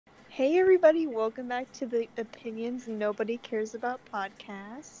Hey everybody, welcome back to the Opinions Nobody Cares About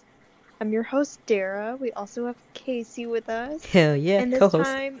podcast. I'm your host Dara. We also have Casey with us. Hell yeah, And this co-host.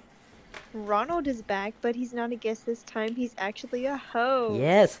 time Ronald is back, but he's not a guest this time. He's actually a host.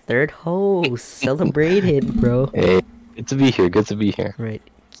 Yes, third host. Celebrated, bro. Hey, good to be here. Good to be here. Right.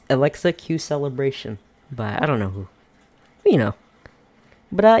 Alexa Q celebration. By I don't know who. You know.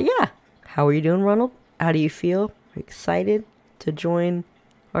 But yeah. How are you doing, Ronald? How do you feel? Excited to join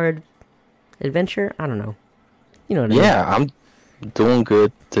our adventure? I don't know. You know what I mean. Yeah, I'm doing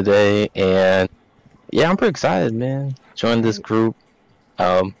good today, and yeah, I'm pretty excited, man. Join this group.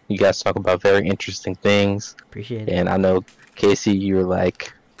 You guys talk about very interesting things, Appreciate it. and I know Casey, you're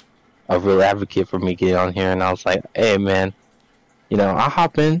like a real advocate for me getting on here, and I was like, hey, man, I'll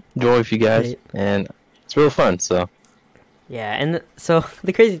hop in, join with you guys, Right. and it's real fun. So Yeah, and so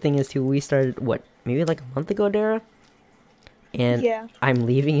the crazy thing is too, we started maybe like a month ago, Dara? And Yeah. I'm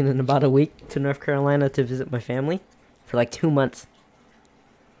leaving in about a week to North Carolina to visit my family for like 2 months.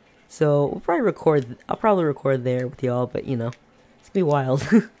 So I'll probably record there with y'all, but it's gonna be wild.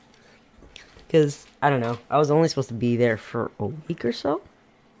 Cause I don't know, I was only supposed to be there for a week or so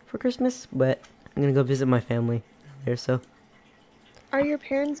for Christmas, but I'm gonna go visit my family there, so. Are your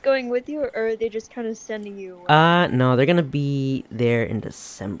parents going with you or are they just kind of sending you away? No, they're gonna be there in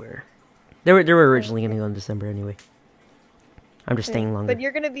December. They were originally gonna go in December anyway. I'm just staying longer. But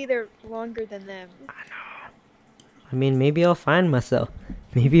you're gonna be there longer than them. I mean, maybe I'll find myself.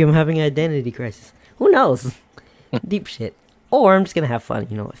 Maybe I'm having an identity crisis. Who knows? Deep shit. Or I'm just gonna have fun,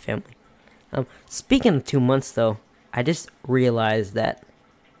 with family. Speaking of 2 months, though, I just realized that,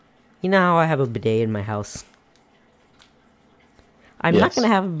 how I have a bidet in my house? I'm not Yes. gonna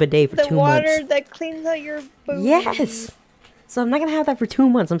have a bidet for The 2 water months. that cleans out your booty. Yes! So I'm not gonna have that for 2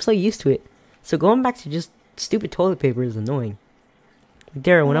 months. I'm so used to it. So going back to just stupid toilet paper is annoying.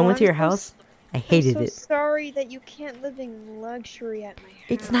 Dara, when I Oh, went to I'm your so house, I hated I'm it. so sorry that you can't live in luxury at my house.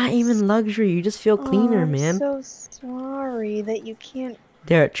 It's not even luxury. You just feel cleaner, I'm man. so sorry that you can't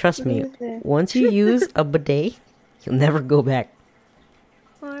Dara, trust me. do that. Once you use a bidet, you'll never go back.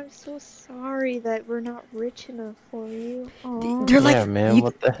 I'm so sorry that we're not rich enough for you. Aw. They're like, yeah, man,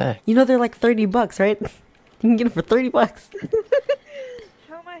 what the heck? they're like $30, right? You can get them for $30.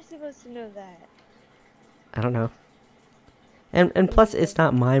 How am I supposed to know that? I don't know. And plus, it's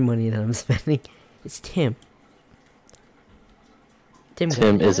not my money that I'm spending. It's Tim. Tim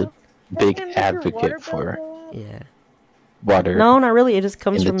Tim is a Does big that make your water advocate bill for go up? Yeah. water. No, not really. It just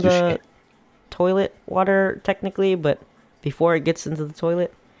comes in the from the douche. toilet water, technically, but before it gets into the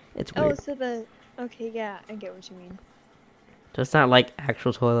toilet, it's Oh, weird. so okay, yeah, I get what you mean. So it's not like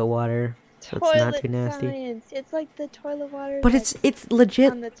actual toilet water, so it's not Toilet too nasty. science. It's like the toilet water. But that's it's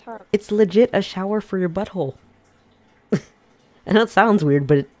legit. on the top. It's legit a shower for your butthole. I know it sounds weird,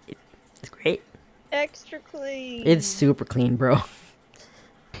 but it's great. Extra clean. It's super clean, bro.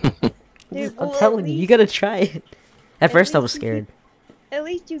 Dude, I'm well, telling you, you gotta try it. At at first, I was least you scared. At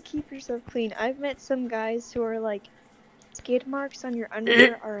least you keep yourself clean. I've met some guys who are like, skid marks on your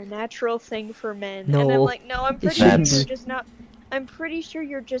underwear are a natural thing for men. And I'm No, like, no, I'm it pretty sure shouldn't you're be. just not. I'm pretty sure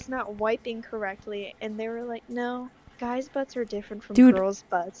you're just not wiping correctly. And they were like, no, guys' butts are different from Dude, girls'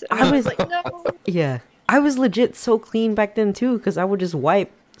 butts. And I I was was- like, no. Yeah, I was legit so clean back then too, because I would just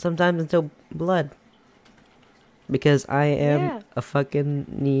wipe sometimes until blood. Because I am Yeah. a fucking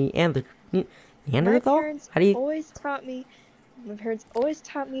Neanderthal. My Neanderthal? parents How do you? always taught me. My parents always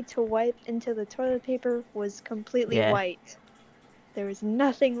taught me to wipe until the toilet paper was completely Yeah. white. There was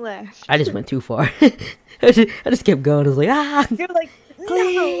nothing left. I just went too far. I just kept going. I was like, ah, You're like, no.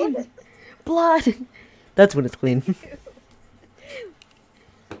 clean blood. That's when it's clean.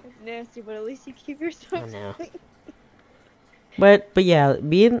 It's nasty, but at least you keep yourself I know. clean. But yeah,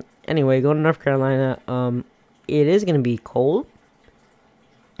 going to North Carolina, it is gonna be cold,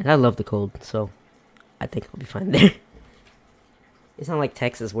 and I love the cold, so I think I'll be fine there. It's not like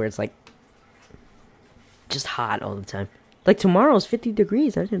Texas where it's like just hot all the time. Like tomorrow's 50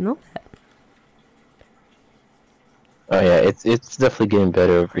 degrees. I didn't know that. Oh yeah, it's definitely getting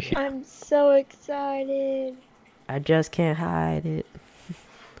better over here. I'm so excited. I just can't hide it.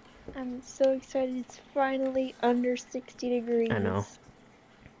 I'm so excited. It's finally under 60 degrees. I know.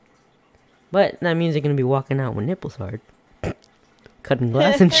 But that means you're gonna be walking out with nipples hard, cutting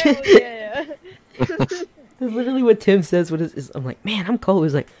glass and shit. Hell yeah. That's literally what Tim says. I'm like, man, I'm cold.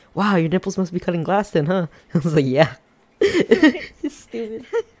 He's like, wow, your nipples must be cutting glass then, huh? I was like, yeah. It's stupid.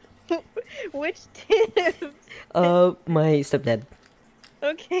 Which Tim? My stepdad.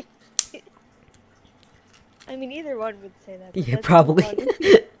 Okay. I mean, either one would say that. but Yeah, that's probably. funny.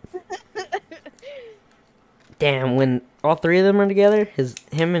 damn, when all three of them are together,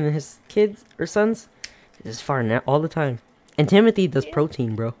 him and his kids or sons, they just farting out all the time. And Timothy does Yeah.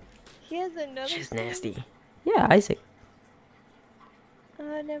 protein, bro. He has another. She's son? nasty. Yeah, Isaac.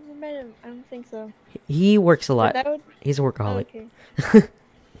 I never met him. I don't think so. He works a But lot. that would. He's a workaholic. Okay.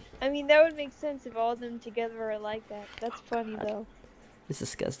 I mean, that would make sense if all of them together are like that. That's funny though. It's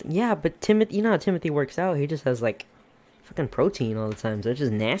disgusting. Yeah, but Timothy, you know how Timothy works out? He just has like fucking protein all the time. So it's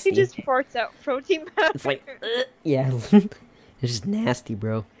just nasty. He just farts out protein powder. It's like, yeah, it's just nasty,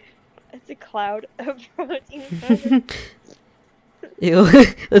 bro. It's a cloud of protein powder. Ew.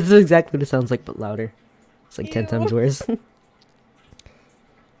 That's exactly what it sounds like, but louder. It's like 10 times Ew. worse.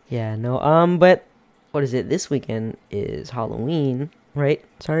 Yeah, no, but what is it? This weekend is Halloween, right?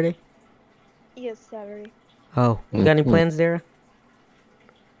 Saturday? Yes, Saturday. Oh, you got any Mhm. plans, Dara?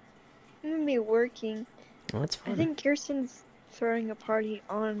 I'm gonna be working. Oh, that's I fun. think Kirsten's throwing a party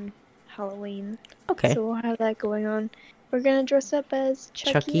on Halloween, Okay. so we'll have that going on. We're gonna dress up as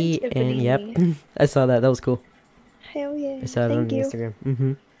Chucky, and Tiffany. yep, I saw that. That was cool. Hell yeah! I saw it on Thank you. Instagram.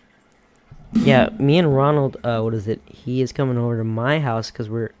 Mm-hmm. Yeah, me and Ronald. What is it? He is coming over to my house because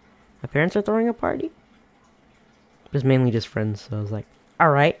my parents are throwing a party. It was mainly just friends, so I was like, all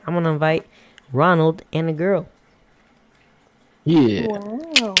right, I'm gonna invite Ronald and a girl. Yeah.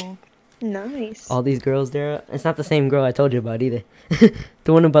 Wow, nice. All these girls there. It's not the same girl I told you about either.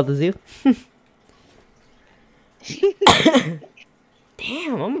 The one about the zoo.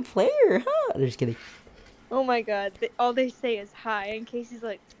 Damn, I'm a player, huh? Just kidding. Oh my god! All they say is hi, and Casey's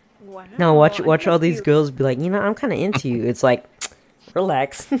like, wow. No, watch I all love these you. girls be like, you know, I'm kind of into you. It's like,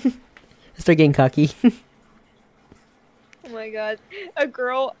 relax. Start getting cocky. Oh my god! A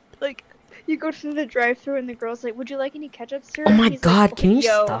girl like. You go to the drive-thru and the girl's like, "Would you like any ketchup, sir?" Oh my He's god, like, can you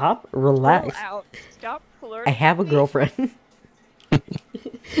 "Yo, stop? chill Relax. out. Stop I flirting. have a with me." girlfriend.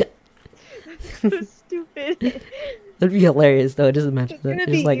 So stupid. That'd be hilarious though. Just imagine It's that. gonna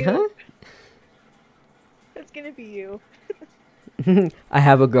Just be like, you. It's gonna be you. huh? I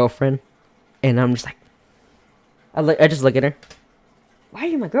have a girlfriend, and I'm just like, I just look at her. Why are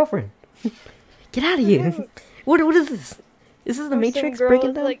you my girlfriend? Get out of here! No. What is this? Is this the Or Matrix some girl breaking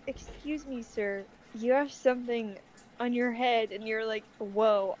is down? like, "Excuse me, sir. You have something on your head," and you're like,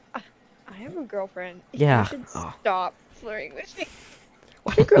 "Whoa, I have a girlfriend. Yeah. You should Oh. stop flirting with me."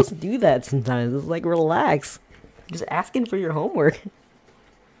 Why do girls do that sometimes? It's like, relax. Just asking for your homework.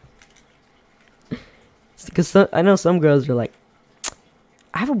 Because I know some girls are like,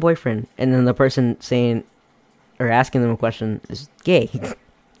 I have a boyfriend, and then the person saying or asking them a question is gay.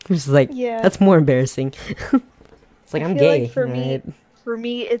 It's like, Yeah. that's more embarrassing. It's like, I I'm feel gay. like for me- alright? For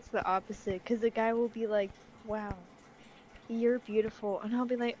me, it's the opposite, because the guy will be like, "Wow, you're beautiful," and I'll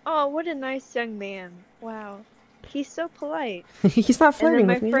be like, "Oh, what a nice young man. Wow, he's so polite." He's not And flirting then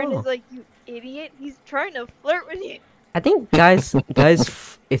my with me at friend all. is like, "You idiot, he's trying to flirt with you." I think guys,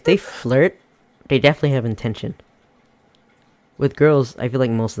 if they flirt, they definitely have intention. With girls, I feel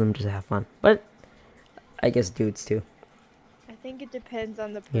like most of them just have fun. But I guess dudes too. I think it depends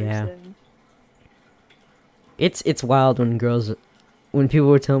on the Yeah. person. It's wild when people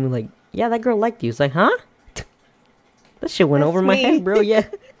were telling me like, yeah, that girl liked you. It's like, huh? That shit went That's over my me. head, bro. Yeah.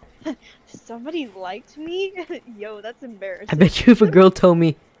 Somebody liked me? Yo, that's embarrassing. I bet you if a girl told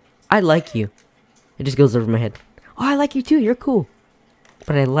me, I like you, it just goes over my head. Oh, I like you too. You're cool.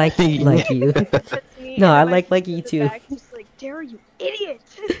 But I like you. That's me, No, and I my like friends you in the too. back just like, "Dare you idiot!"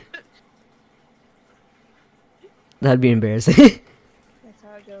 That'd be embarrassing. That's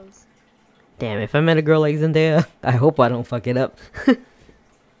how it goes. Damn, if I met a girl like Zendaya, I hope I don't fuck it up.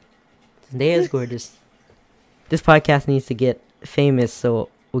 Zendaya's gorgeous. This podcast needs to get famous so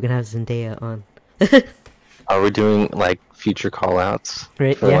we can have Zendaya on. Are we doing like future call outs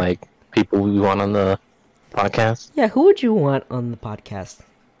Right, for yeah. like people we want on the podcast? Yeah, who would you want on the podcast?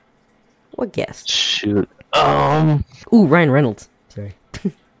 What guest? Shoot. Ooh, Ryan Reynolds. Sorry.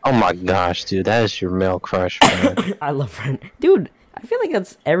 Oh my gosh, dude, that is your male crush, man. I love Ryan. Dude, I feel like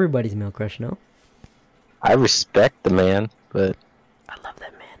that's everybody's male crush, no? I respect the man, but I love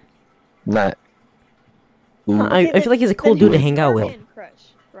that man. not. I feel like he's a cool Then dude to who's hang out your with. man crush,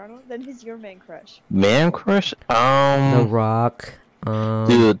 Ronald? Then who's your man crush? Man crush? The Rock.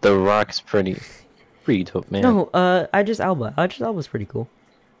 Dude, The Rock's pretty dope, man. No, Idris Elba. Idris Elba's pretty cool.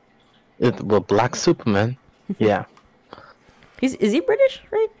 Well, Black Superman. Yeah, Is he British,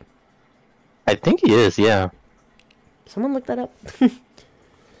 right? I think he is. Yeah, Someone look that up.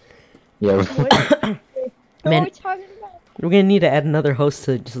 yeah. What? What are Man. we talking about? We're gonna need to add another host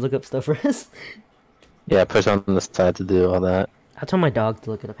to just look up stuff for us. Yeah, push on the side to do all that. I'll tell my dog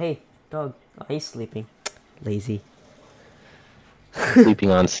to look it up. Hey, dog. Oh, he's sleeping. Lazy. Sleeping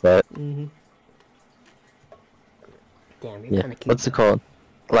on set. Mm-hmm. Damn, you're Yeah. kind of cute. What's it called?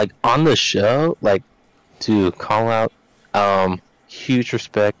 Like on the show, like to call out, huge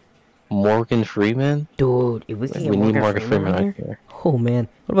respect, Morgan Freeman. Dude, if we Like, can get we need Morgan Morgan Freeman Freeman on right here. here. Oh man,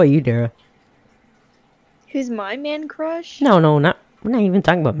 what about you, Dara? Who's my man crush? No, not. We're not even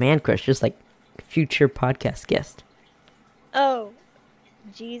talking about man crush. Just like future podcast guest. Oh,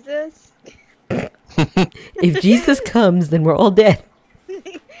 Jesus. If Jesus comes, then we're all dead.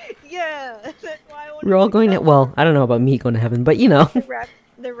 Yeah, that's why I want We're all going to. Well, I don't know about me going to heaven, but you know,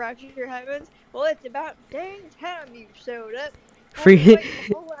 the rapture happens. Well, it's about dang time you showed up. free.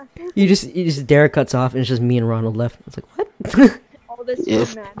 All You just Dara cuts off, and it's just me and Ronald left. It's like what? all this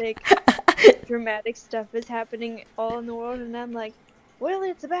Yes. dramatic stuff is happening all in the world, and I'm like, well,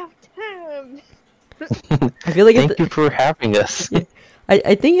 it's about time. I feel like if Thank you for having us. Yeah.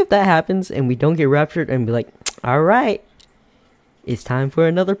 I think if that happens and we don't get raptured and be like, all right, it's time for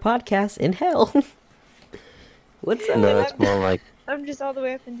another podcast in hell. What's up? No, it's more like I'm just all the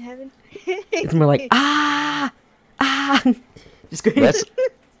way up in heaven. It's more like ah. Just go. that's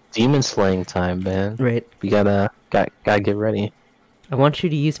demon slaying time, man. Right. We gotta get ready. I want you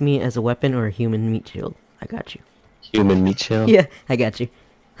to use me as a weapon or a human meat shield. I got you. Human meat shield. Yeah, I got you.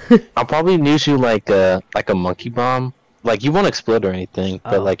 I'll probably use you like a monkey bomb. Like you won't explode or anything,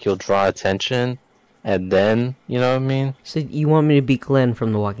 but Oh. like you'll draw attention, and then you know what I mean. So you want me to be Glenn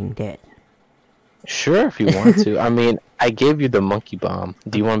from The Walking Dead? Sure, if you want to. I mean, I gave you the monkey bomb.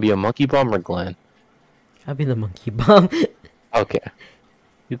 Do you want to be a monkey bomb or Glenn? I'll be the monkey bomb. Okay.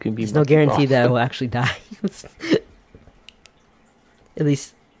 You can be. There's no monkey guarantee bomb. that I will actually die. At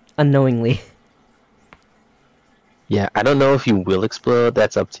least unknowingly. Yeah, I don't know if you will explode.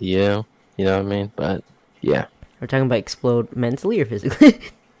 That's up to you. You know what I mean? But yeah. We're talking about explode mentally or physically?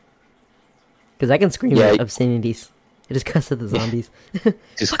 Because I can scream Yeah. at obscenities. I just cuss at the zombies.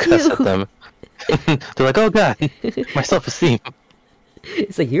 Just Fuck cuss you. at them. They're like, oh god, my self-esteem.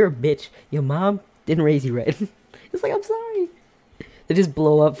 It's like, you're a bitch. Your mom didn't raise you right. It's like, I'm sorry. They just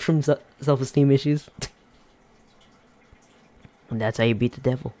blow up from self-esteem issues. And that's how you beat the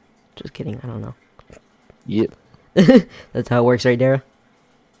devil. Just kidding, I don't know. Yep. That's how it works, right, Dara?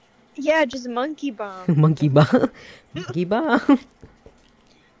 Yeah, just monkey bomb. Monkey bomb. Monkey bomb.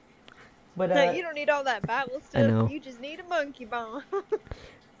 But, No, you don't need all that Bible stuff. know. You just need a monkey bomb.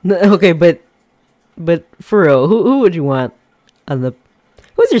 no, okay, but for real, who would you want on the...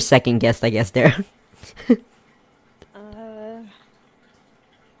 Who's your second guest, I guess, Dara?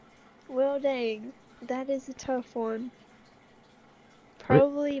 Well, dang, that is a tough one.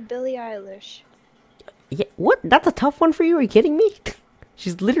 Probably Billie Eilish. Yeah, what? That's a tough one for you? Are you kidding me?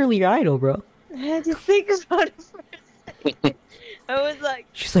 She's literally your idol, bro. I had to think about it for a second. I was like,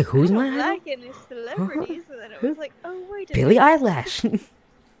 She's like, who's I my don't idol? like any celebrities, and then I was like, oh wait a Billie minute. Eyelash.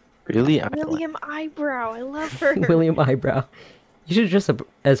 Really? William Eyebrow, I love her. William Eyebrow. You should dress up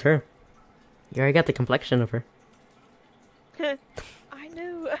as her. You already got the complexion of her. I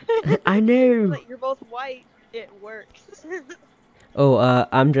know. I know. Like, you're both white. It works. Oh,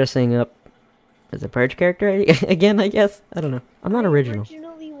 I'm dressing up as a Purge character again, I guess. I don't know. I'm not I original.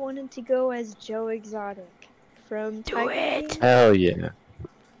 originally wanted to go as Joe Exotic from Do Tiger it. King. Hell yeah.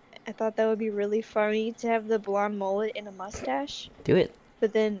 I thought that would be really funny to have the blonde mullet and a mustache. Do it.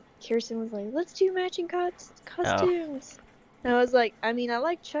 But then Kirsten was like, let's do matching Oh. costumes. And I was like, I mean, I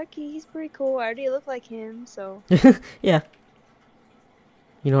like Chucky. He's pretty cool. I already look like him, so. Yeah.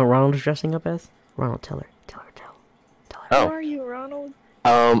 You know what Ronald's dressing up as? Ronald, tell her. Tell her. Oh. Who are you, Ronald?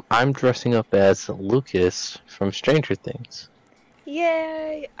 I'm dressing up as Lucas from Stranger Things.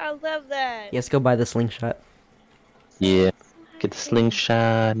 Yay! I love that. Yes, go buy the slingshot. Yeah. Get the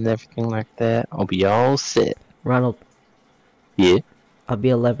slingshot and everything like that. I'll be all set. Ronald, Yeah. I'll be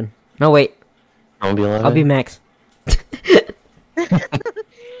 11. No, wait. I'll be 11. I'll be Max. Get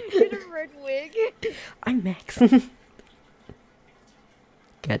a red wig. I'm Max.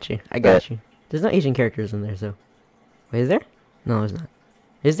 Got you. I got you. There's no Asian characters in there, so. Wait, is there? No, there's not.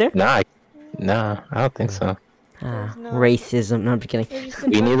 Is there? Nah, I don't think so. Ah, There's no- Racism. No, I'm just kidding. They're just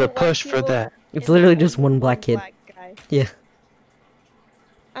We bunch need of a white push for people that. It's and literally then just one black kid. guy. Yeah.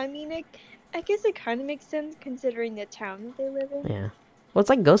 I mean, I guess it kind of makes sense considering the town that they live in. Yeah. Well, it's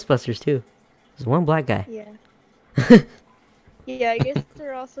like Ghostbusters, too. There's one black guy. Yeah. Yeah, I guess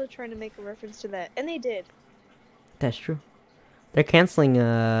they're also trying to make a reference to that, and they did. That's true. They're canceling,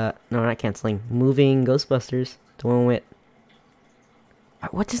 no, not canceling. Moving Ghostbusters. The one with...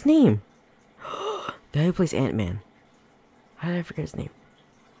 What's his name? The guy who plays Ant-Man. How did I forget his name?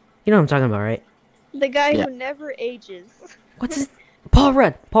 You know what I'm talking about, right? The guy Yeah. who never ages. What's his... Paul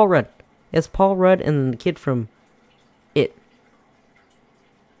Rudd. Paul Rudd. It's Paul Rudd and the kid from It.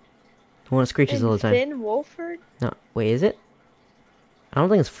 The one that screeches all the And time. Finn Wolford? No, wait, is it? I don't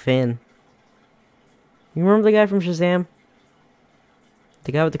think it's Finn. You remember the guy from Shazam?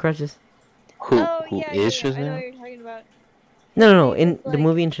 The guy with the crutches? Who Oh, who yeah, is yeah, I know Shazam? what you're talking about. No. He In was the like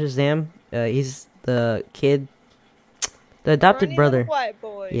movie in Shazam, he's the kid, the adopted scrawny brother. little white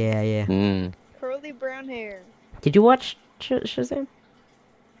boy. Yeah, yeah. Mm. Curly brown hair. Did you watch Shazam?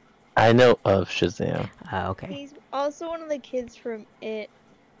 I know of Shazam. Ah, okay. He's also one of the kids from It.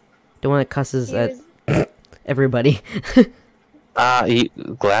 The one that cusses He at was everybody. He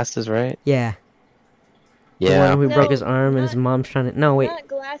glasses, right? Yeah. The Yeah. one who No, broke his arm and his not- mom's trying to. No, wait. not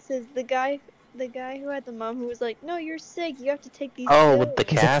glasses. The guy who had the mom who was like, "No, you're sick. You have to take these." Oh, pills." with the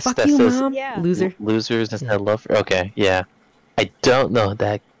He's like, cast fuck that you, says mom. Yeah. Loser. losers instead Yeah. of love. Okay, yeah. I don't know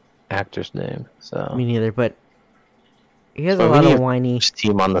that actor's name, so Me neither, but he has So a we lot need of a whiny.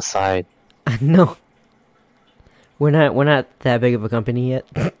 team on the side. No. We're not that big of a company yet.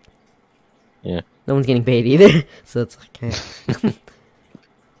 Yeah. No one's getting paid either, so it's like.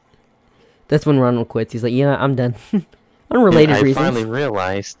 That's when Ronald quits. He's like, "Yeah, I'm done." Unrelated I reasons. finally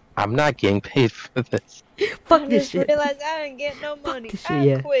realized I'm not getting paid for this. Fuck I this just shit. realized I didn't get no money. this shit, I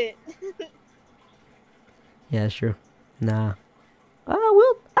yeah. quit. Yeah, that's true. Nah.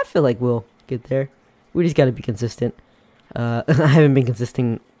 I feel like we'll get there. We just gotta be consistent. I haven't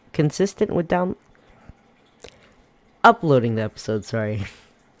been consistent with uploading the episode, sorry.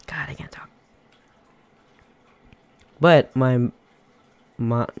 God, I can't talk. But my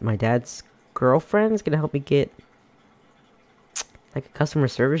dad's girlfriend's gonna help me get like a customer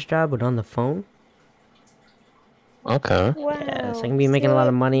service job, but on the phone. Okay. Wow. Yeah, so I can be making a lot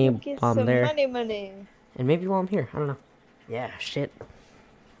of money Get while I'm some there. money. And maybe while I'm here, I don't know. Yeah, shit.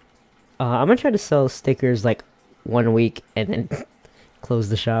 I'm gonna try to sell stickers like 1 week and then close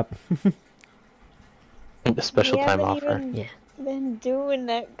the shop. A special We time haven't offer. even Yeah. been doing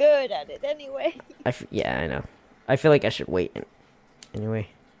that good at it anyway. Yeah, I know. I feel like I should wait. Anyway.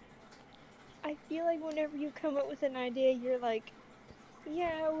 I feel like whenever you come up with an idea, you're like,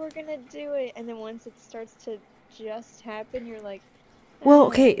 yeah, we're gonna do it. And then once it starts to just happen, you're like, Well, "Ah,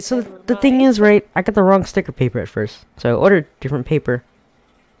 okay, so never the thing mind." is, right, I got the wrong sticker paper at first. So I ordered different paper,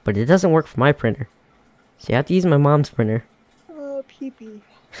 but it doesn't work for my printer. So you have to use my mom's printer. Oh, pee-pee.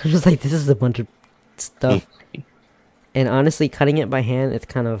 I'm just like, this is a bunch of stuff. And honestly, cutting it by hand, it's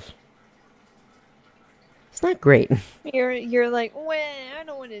kind of... It's not great. You're like, well, I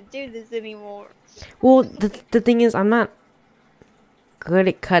don't want to do this anymore. Well, the thing is, I'm not good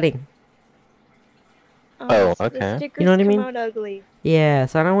at cutting. Oh, so okay. The stickers You know what I mean? come out ugly. Yeah,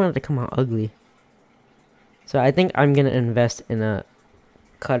 so I don't want it to come out ugly. So I think I'm gonna invest in a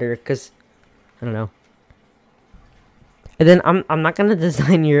cutter, cause I don't know. And then I'm not gonna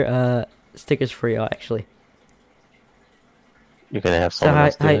design your stickers for y'all actually. You're gonna have So someone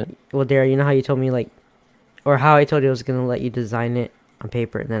else do it. well, Dara, you know how you told me like, or how I told you I was gonna let you design it on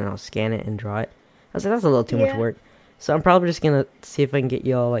paper and then I'll scan it and draw it. I was like, that's a little too much Yeah. work. So I'm probably just gonna see if I can get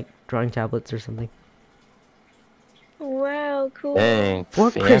y'all like drawing tablets or something Wow, cool. Dang, for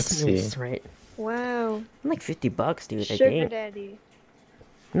fancy. Christmas, right? Wow. I'm like $50, dude. I Sugar think. daddy.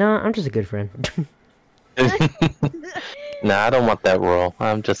 No, I'm just a good friend. Nah, I don't want that role.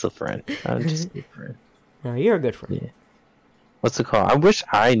 I'm just a friend. I'm just a friend. No, you're a good friend. Yeah. What's it called? I wish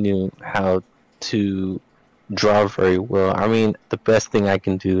I knew how to draw very well. I mean, the best thing I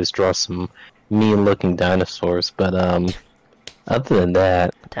can do is draw some mean-looking dinosaurs, but other than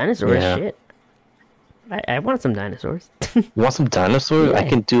that, Dinosaurs, Yeah. shit. I want some dinosaurs. you want some dinosaurs? I Yeah.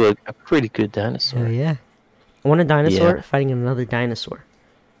 can do a pretty good dinosaur. yeah. I want a dinosaur Yeah. fighting another dinosaur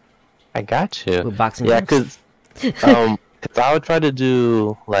I got you. with boxing Yeah, gloves. cause I would try to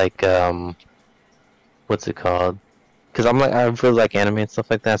do like what's it called? Cause I really like anime and stuff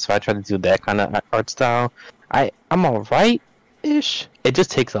like that, so I try to do that kind of art style. I'm alright ish. It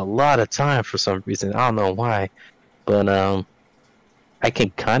just takes a lot of time for some reason. I don't know why, but I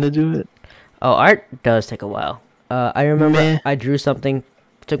can kind of do it. Oh, art does take a while. I remember Meh. I drew something.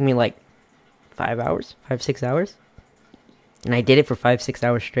 It took me like 5 hours, 6 hours, and I did it for 5-6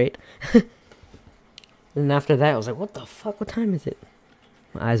 hours straight. And after that, I was like, "What the fuck? What time is it?"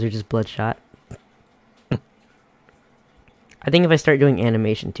 My eyes are just bloodshot. I think if I start doing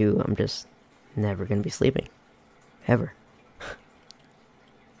animation too, I'm just never gonna be sleeping, ever.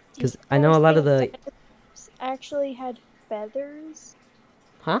 Because I know a lot of the Dinosaurs actually had feathers.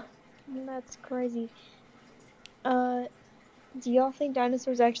 huh. That's crazy. Do y'all think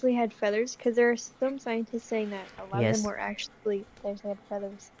dinosaurs actually had feathers? Because there are some scientists saying that a lot of Yes. them were actually they had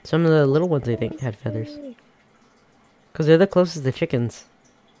feathers. Some of the little ones I think had feathers. Because they're the closest to chickens.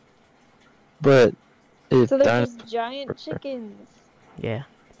 But if So they're dinosaurs, just giant chickens. Yeah.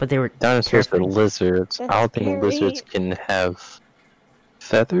 but they were Dinosaurs are terrifying. lizards. That's I don't think scary. lizards can have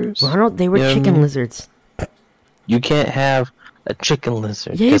feathers. Ronald, they were You know what I chicken mean? lizards. You can't have a chicken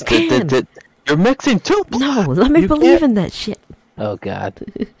lizard. Yeah, you 'cause can. you're mixing two. No, let me You believe can't- in that shit. Oh god.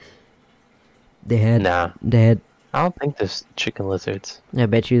 Dad, Nah, Dad, I don't think there's chicken lizards. I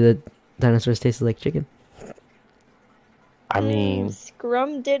bet you the dinosaurs tasted like chicken. I mean,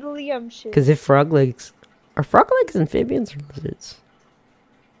 scrum diddly umptious. Because if frog legs... Are frog legs amphibians or lizards?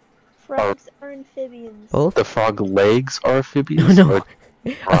 Frogs are amphibians. Both? the frog legs are amphibians. No. or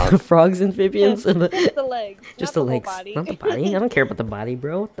Are the frogs amphibians? Or Just the legs. just not the legs. Whole body. Not the body. I don't care about the body,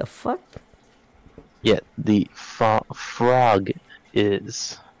 bro. What the fuck? Yeah, the frog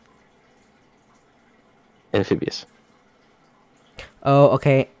is amphibious. Oh,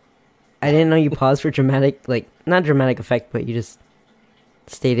 okay. I didn't know you paused for dramatic, like, not dramatic effect, but you just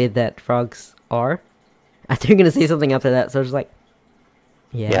stated that frogs are. I thought you were going to say something after that, so I was like,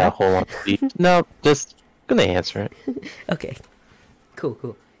 Yeah, hold on. No, just gonna answer it. Okay.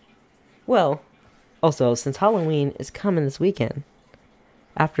 Cool. Well, also, since Halloween is coming this weekend,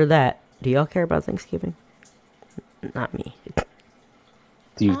 after that, do y'all care about Thanksgiving? Not me.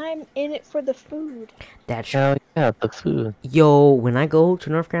 Do you? I'm in it for the food. That's Hell yeah, the food. Yo, when I go to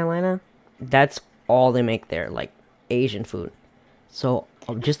North Carolina, that's all they make there, like Asian food. So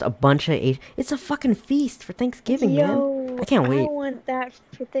just a bunch of Asian. It's a fucking feast for Thanksgiving, man. Yo, I can't wait. I want that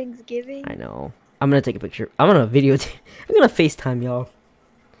for Thanksgiving. I know. I'm gonna take a picture. I'm gonna I'm gonna FaceTime y'all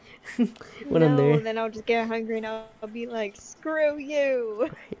when I'm there. Then I'll just get hungry and I'll be like, screw you.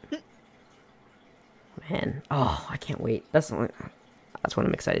 Man, oh, I can't wait. That's what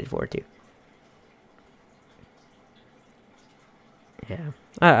I'm excited for too. Yeah,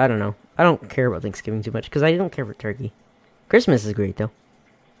 I don't know. I don't care about Thanksgiving too much because I don't care for turkey. Christmas is great though,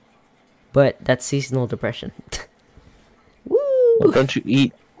 but that's seasonal depression. Woo! Well, don't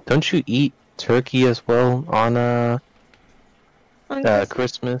you eat turkey as well on On Christmas.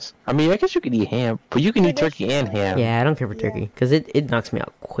 Christmas? I mean, I guess you could eat ham, but you can eat turkey and ham. Yeah, I don't care for Yeah. turkey because it knocks me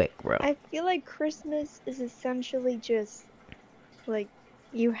out quick, bro. I feel like Christmas is essentially just like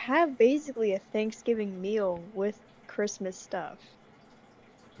you have basically a Thanksgiving meal with Christmas stuff.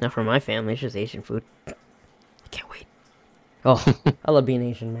 Not for my family. It's just Asian food. I can't wait. Oh, I love being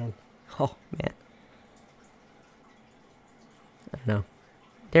Asian, man. Oh man. I don't know.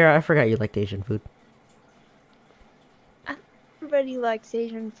 Dara, I forgot you liked Asian food. Everybody likes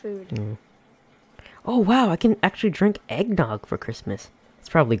Asian food. Mm. Oh wow, I can actually drink eggnog for Christmas. It's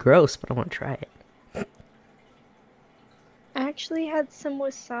probably gross, but I want to try it. I actually had some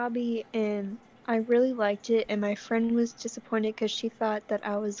wasabi and I really liked it, and my friend was disappointed because she thought that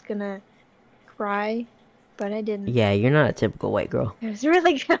I was gonna cry, but I didn't. Yeah, you're not a typical white girl. It was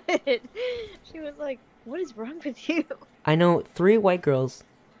really good. She was like, "What is wrong with you?" I know 3 white girls,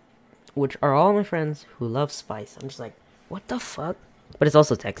 which are all my friends, who love spice. I'm just like, what the fuck? But it's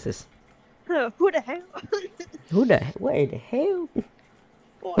also Texas. Who the hell? Where the hell?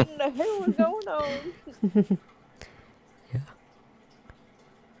 What in the hell is going on? Yeah.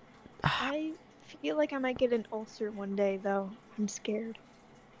 I feel like I might get an ulcer one day, though. I'm scared.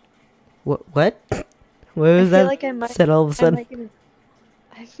 What? What was feel that like I might- said all of a I sudden? might get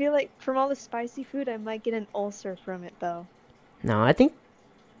I feel like from all the spicy food, I might get an ulcer from it, though. No, I think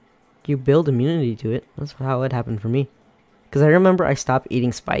you build immunity to it. That's how it happened for me. Because I remember I stopped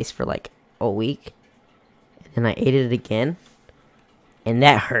eating spice for like a week. And I ate it again. And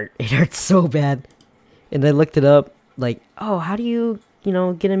that hurt. It hurt so bad. And I looked it up. Like, oh, how do you,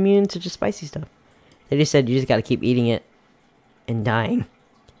 get immune to just spicy stuff? They just said you just got to keep eating it and dying.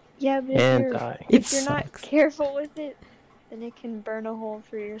 Yeah, but if And you're, dying. if It you're not sucks. careful with it, then it can burn a hole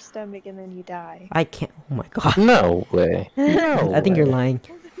through your stomach and then you die. I can't. Oh my god. No way. No I think you're way. lying.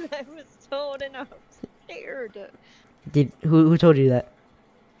 I was told and I was scared. Who told you that?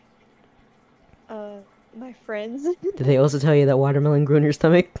 My friends? Did they also tell you that watermelon grew in your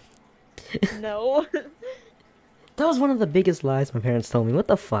stomach? No. That was one of the biggest lies my parents told me. What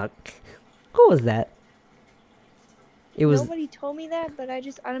the fuck? What was that? It was Nobody told me that, but I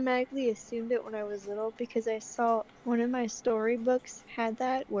just automatically assumed it when I was little because I saw one of my storybooks had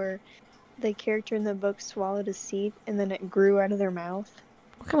that where the character in the book swallowed a seed and then it grew out of their mouth.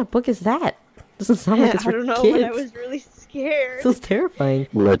 what kind of book is that? Doesn't sound like it's I for don't know, kids. but I was really scared. Feels terrifying.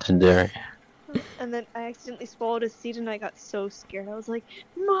 Legendary. And then I accidentally swallowed a seed and I got so scared. I was like,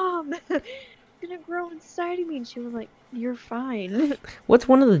 "Mom, it's gonna grow inside of me." And she was like, "You're fine." What's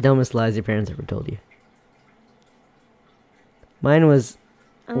one of the dumbest lies your parents ever told you? Mine was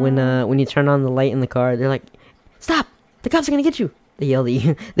when you turn on the light in the car, they're like, "Stop! The cops are gonna get you!" They yell at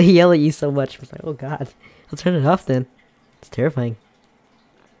you. They yell at you so much. It's like, oh god, I'll turn it off then. It's terrifying.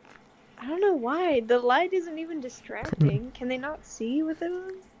 know why. The light isn't even distracting. Can they not see with it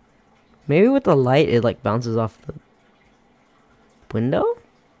on? Maybe with the light, it like bounces off the window.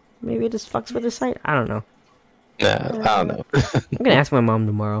 Maybe it just fucks with the sight. I don't know. Nah, I don't know. I'm gonna ask my mom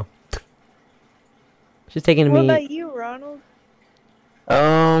tomorrow. She's taking What me. about you, Ronald?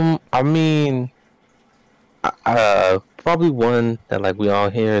 I mean, probably one that like we all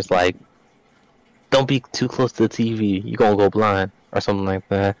hear is like, don't be too close to the TV. You're gonna go blind or something like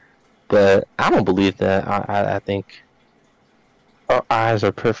that. But I don't believe that. I think our eyes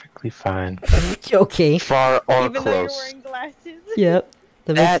are perfectly fine, Okay. far or Even though you're close. wearing glasses. Yep.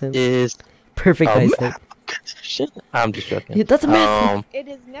 That makes That sense. is Perfect a eyesight. math condition. I'm just joking. Yeah, that's a math. It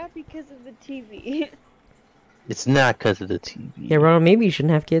is not because of the TV. It's not because of the TV. Yeah, Ronald, maybe you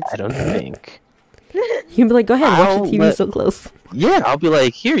shouldn't have kids. I don't think. You can be like, go ahead, watch I'll the TV let- so close. Yeah, I'll be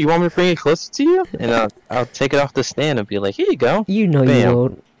like, here, you want me to bring it closer to you? And I'll take it off the stand and be like, here you go. You know Bam. you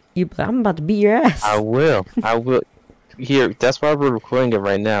won't. I'm about to beat your ass. I will. I will. Here, that's why we're recording it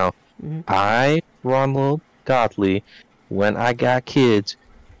right now. Mhm. I, Ronald Godley, when I got kids,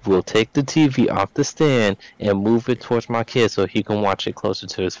 will take the TV off the stand and move it towards my kid so he can watch it closer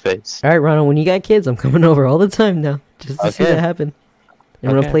to his face. All right, Ronald, when you got kids, I'm coming over all the time now just to see Okay. that happen.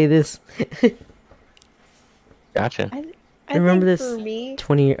 And we're Okay. gonna play this. Gotcha. I Remember think this for me,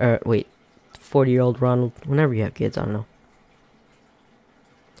 40-year-old Ronald. Whenever you have kids, I don't know.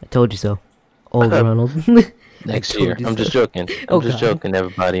 I told you so. Old Ronald. Next told year. you I'm so. just joking. Oh, I'm just God. joking,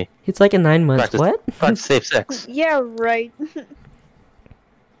 everybody. It's like in 9 months. Practice- What? Practice safe sex. yeah, right.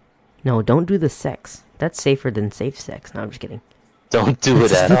 No, don't do the sex. That's safer than safe sex. No, I'm just kidding. Don't do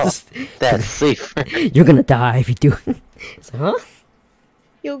it at all. That's safer. You're gonna die if you do it. So, huh?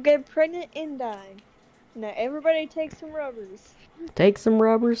 You'll get pregnant and die. Now everybody take some rubbers. Take some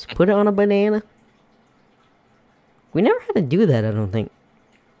rubbers, put it on a banana. We never had to do that, I don't think.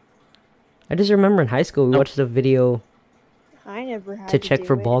 I just remember in high school we Nope. watched a video I never had to check do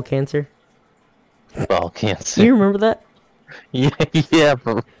for it. ball cancer. Ball Do cancer. you remember that? Yeah, yeah,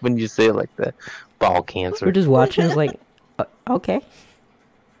 but when you say it like that. Ball cancer. We're just watching. It's like, okay.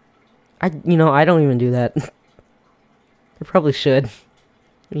 I don't even do that. I probably should.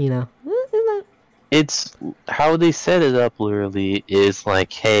 You know. It's how they set it up literally is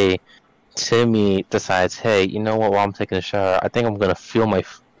like, hey, Timmy decides, hey, you know what, while I'm taking a shower, I think I'm gonna feel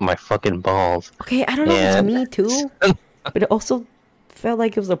my fucking balls. Okay, I don't know if And- it's me too, but it also felt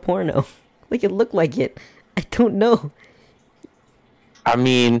like it was a porno. Like it looked like it. I don't know. I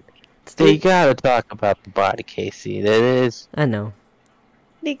mean, you gotta talk about the body, Casey. That is I know.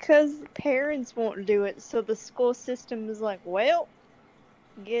 Because parents won't do it, so the school system is like, well,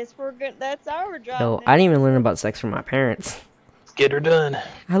 guess we're good. That's our job. No, now." I didn't even learn about sex from my parents. get her done.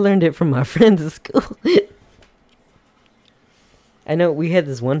 I learned it from my friends at school. I know we had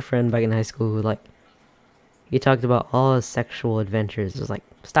this one friend back in high school who he talked about all his sexual adventures. It was like,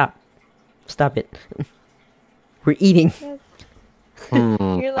 stop it. We're eating.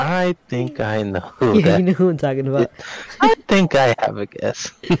 You're like, I think I know who Yeah, that. you know who I'm talking about. I think I have a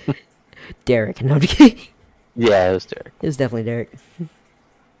guess. Derek. No, I'm just kidding. Yeah, it was Derek. It was definitely Derek.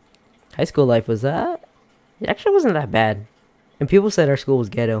 High school life was it actually wasn't that bad. And people said our school was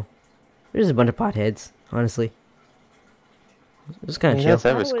ghetto. There's a bunch of potheads, honestly. It was kind of Yeah,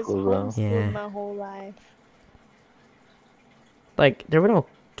 chill. every I was school, though. homeschooled Yeah. my whole life. Like, there were no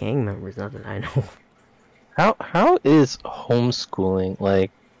gang members, not that I know. How is homeschooling like?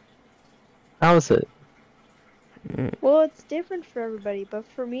 How is it? Well, it's different for everybody, but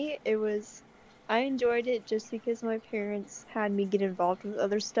for me, I enjoyed it just because my parents had me get involved with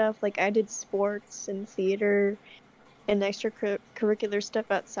other stuff. Like, I did sports and theater and extracurricular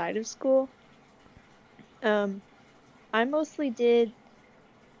stuff outside of school. I mostly did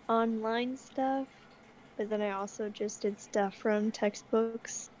online stuff, but then I also just did stuff from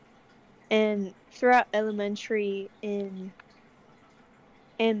textbooks. And throughout elementary and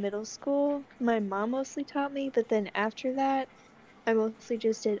middle school, my mom mostly taught me, but then after that, I mostly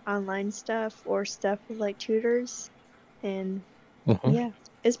just did online stuff or stuff with like tutors. And Mhm. yeah,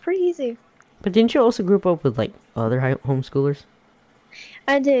 it's pretty easy. But didn't you also group up with, other homeschoolers?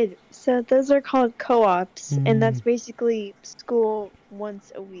 I did. So those are called co-ops, and that's basically school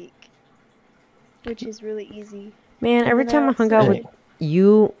once a week, which is really easy. Man, every And I time I hung out also- with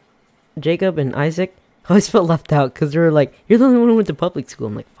you, Jacob, and Isaac, I always felt left out because they were like, you're the only one who went to public school.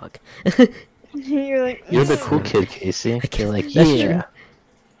 I'm like, fuck. You're like, You're the "Yeah." cool kid, Casey. You're like, That's yeah. true.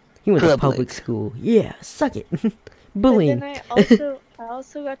 He went to public Public. school. Yeah, suck it. But Bullying. then I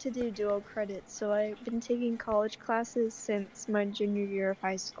also got to do dual credits, so I've been taking college classes since my junior year of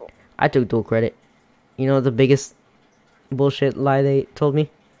high school. I took dual credit. You know the biggest bullshit lie they told me?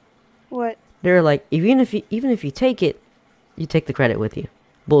 What? They're like, even if you take it, you take the credit with you.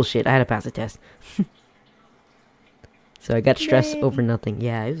 Bullshit. I had to pass a test. So I got stressed Dang. over nothing.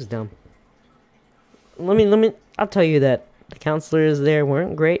 Yeah, it was dumb. I'll tell you that the counselors there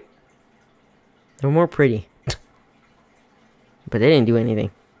weren't great. They were more pretty. But they didn't do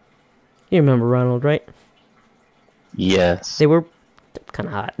anything. You remember Ronald, right? Yes. They were kind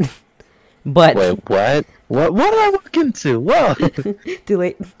of hot. But Wait, what? What am I looking to? Whoa! too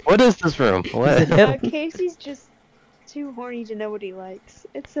late. What is this room? What? Yep. Casey's just too horny to know what he likes.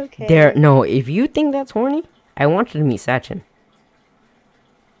 It's okay. No, if you think that's horny, I want you to meet Sachin.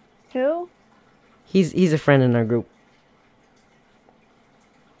 Who? He's a friend in our group.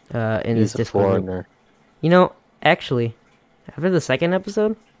 In He's this a Discord group. foreigner. You know, actually, after the second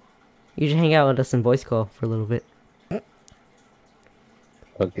episode, you should hang out with us in voice call for a little bit.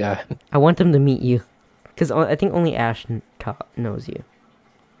 Oh god. I want them to meet you, because I think only Ash knows you.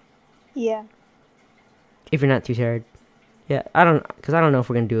 Yeah. If you're not too tired. Yeah, I don't know if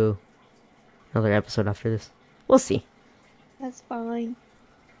we're gonna do another episode after this. We'll see. That's fine.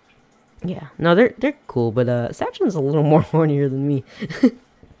 Yeah, no, they're cool, but Sachin's a little more hornier than me.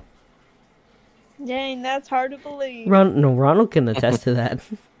 Dang, that's hard to believe. Ronald can attest to that.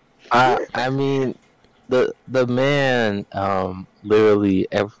 I mean, the man literally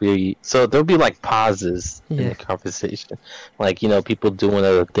so there'll be like pauses in Yeah. the conversation, like people doing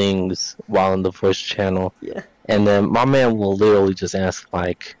other things while in the voice channel, Yeah. and then my man will literally just ask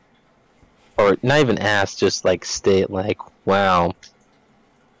like, or not even ask, just like state like, wow,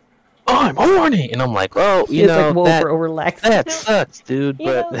 I'm horny, and I'm like, well, It's like, whoa, that bro, relax. that sucks, dude, You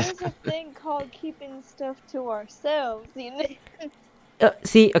know, but there's a thing called keeping stuff to ourselves. You know?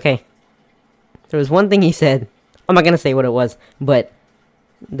 See, okay. There was one thing he said. I'm not gonna say what it was, but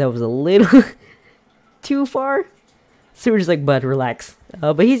that was a little too far. So we're just like, bud, relax.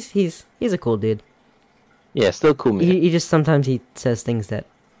 But he's a cool dude. yeah, still cool, man. He just sometimes he says things that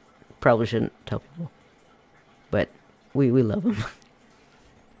probably shouldn't tell people. But we love him.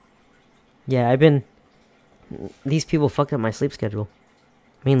 Yeah, these people fucked up my sleep schedule.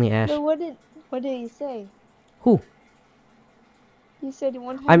 Mainly Ash. But what did he say? Who? You said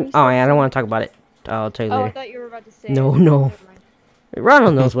one time. Oh yeah, I don't want to talk about it. I'll tell you Oh, I later. thought you were about to say. No, it. no. Never mind.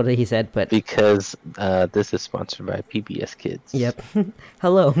 Ronald knows what he said, but Because this is sponsored by PBS Kids. yep.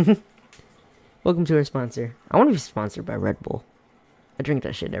 Hello. Welcome to our sponsor. I want to be sponsored by Red Bull. I drink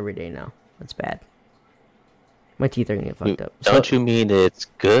that shit every day now. That's bad. My teeth are gonna get fucked up. Don't So, you mean it's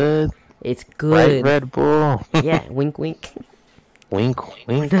good? It's Right, good. Red Bull? Yeah, wink wink. Wink,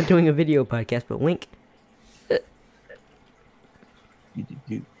 We're wink. not doing a video podcast, but wink.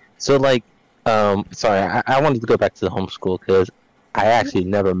 So, like, sorry, I wanted to go back to the homeschool because I actually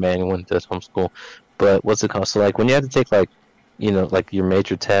never met anyone that does homeschool. But what's it called? So, like, when you have to take, like, like your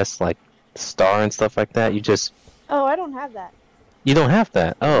major tests, like STAR and stuff like that, Oh, I don't have that. you don't have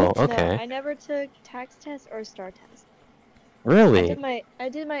that. Oh, No, okay. I never took tax test or star test. Really? I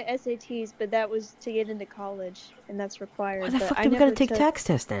did my SATs, but that was to get into college, and that's required. Why the but fuck I do we gotta never take took- tax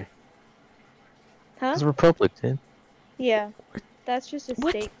test then? Huh? It's Republic, dude. Yeah, that's just a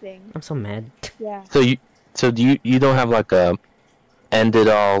What? state thing. I'm so mad. Yeah. So do you don't have like a end it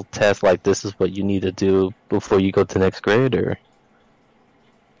all test, like this is what you need to do before you go to next grade, or?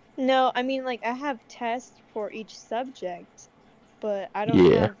 No, I mean, like, I have tests for each subject, but I don't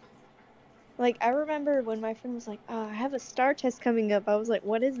Yeah. have. Like, I remember when my friend was like, "Oh, I have a star test coming up." I was like,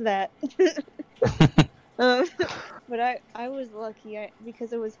 "What is that?" But I was lucky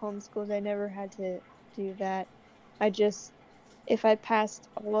because it was homeschooled. I never had to do that. If I passed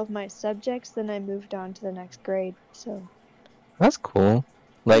all of my subjects, then I moved on to the next grade. So That's cool.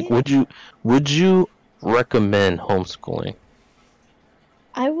 Like, Yeah. would you recommend homeschooling?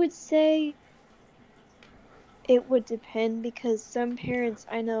 I would say it would depend because some parents,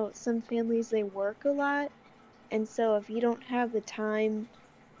 I know some families, they work a lot. And so if you don't have the time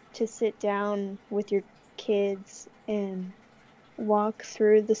to sit down with your kids and walk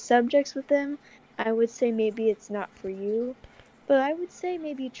through the subjects with them, I would say maybe it's not for you. But I would say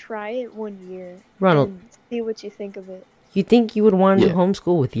maybe try it 1 year Ronald, and see what you think of it. you think you would want to Yeah. do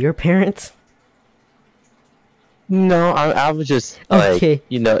homeschool with your parents? No, I was just like, Okay.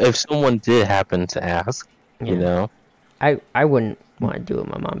 if someone did happen to ask, Yeah. I wouldn't want to do it with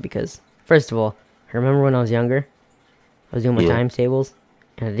my mom because, first of all, I remember when I was younger, I was doing my Yeah. times tables,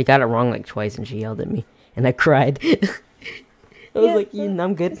 and I got it wrong like twice, and she yelled at me, and I cried. I was Yeah, like, so-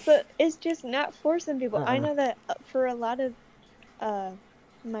 I'm good. So it's just not for some people. I Uh-uh. know that for a lot of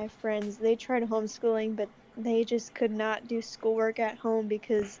my friends, they tried homeschooling, but they just could not do schoolwork at home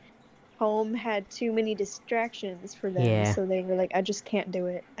because home had too many distractions for them, Yeah. so they were like, I just can't do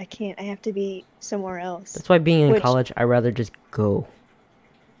it. I can't. I have to be somewhere else. That's why being in Which- college, I'd rather just go.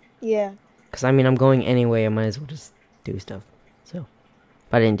 Yeah. Because, I mean, I'm going anyway. I might as well just do stuff. So,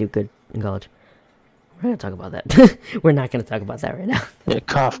 but I didn't do good in college. We're going to talk about that. We're not going to talk about that right now. Yeah,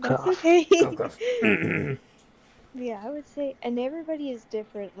 cough, That's cough. okay. cough. Yeah, I would say, and everybody is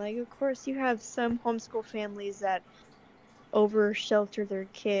different. Like, of course, you have some homeschool families that over shelter their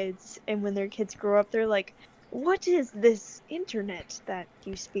kids, and when their kids grow up, they're like, "What is this internet that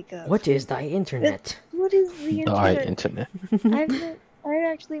you speak of? What is thy internet? What is the Die internet?" internet. I've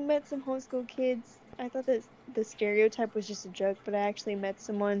actually met some homeschool kids. I thought that the stereotype was just a joke, but I actually met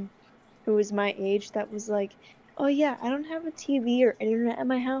someone who was my age that was like, "Oh yeah, I don't have a TV or internet at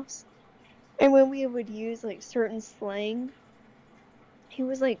my house." And when we would use like certain slang, he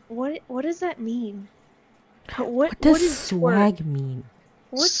was like, "What does that mean? What does is swag twerk? mean?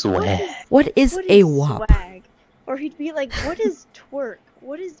 Swag. What is what a is WAP? swag?" Or he'd be like, "What is twerk?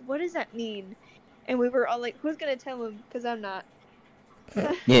 What does that mean?" And we were all like, "Who's gonna tell him? Because I'm not."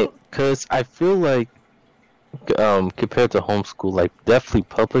 Yeah, cause I feel like, compared to homeschool, like definitely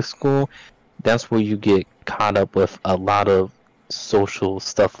public school, that's where you get caught up with a lot of social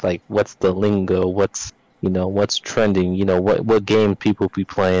stuff, like what's the lingo, what's trending, what game people be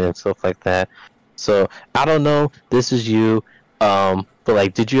playing and stuff like that. So I don't know. This is you, but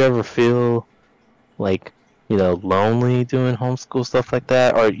like, did you ever feel like lonely doing homeschool stuff like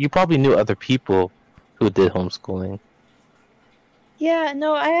that, or you probably knew other people who did homeschooling? Yeah,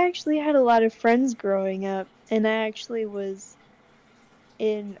 no, I actually had a lot of friends growing up, and I actually was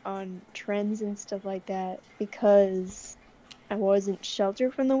in on trends and stuff like that because I wasn't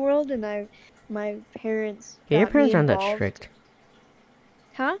sheltered from the world, and my parents Yeah, your got me parents aren't that involved. strict.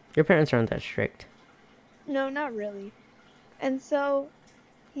 Huh? Your parents aren't that strict. No, not really. And so,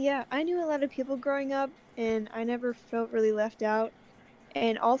 yeah, I knew a lot of people growing up, and I never felt really left out.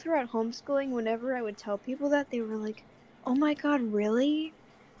 And all throughout homeschooling, whenever I would tell people that, they were like, "Oh my God, really?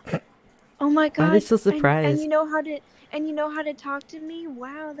 Oh my Why are they God, so and surprised? you know how to talk to me?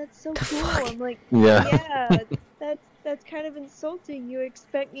 Wow, that's so The cool." fuck? I'm like, Yeah. "Yeah, that's kind of insulting. You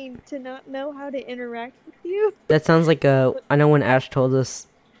expect me to not know how to interact with you?" That sounds like I know when Ash told us,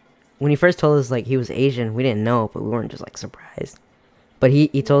 when he first told us like he was Asian, we didn't know, but we weren't just like surprised. But he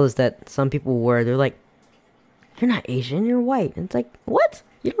told us that some people were. They're like, "You're not Asian, you're white." And it's like, what?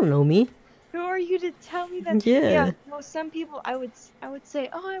 You don't know me. Who are you to tell me that? Yeah. Well, some people I would say,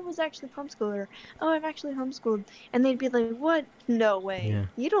 "Oh, I was actually homeschooled," or, "Oh, I'm actually homeschooled," and they'd be like, "What? No way! Yeah.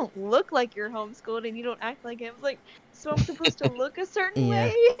 You don't look like you're homeschooled, and you don't act like it." I was like, "So I'm supposed to look a certain Yeah.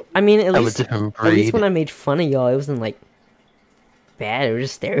 way?" I mean, at I'm a least different at least breed. when I made fun of y'all, it wasn't like bad. It was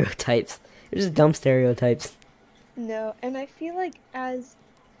just stereotypes. It was just dumb stereotypes. No, and I feel like as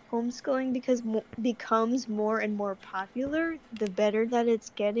homeschooling becomes more and more popular, the better that it's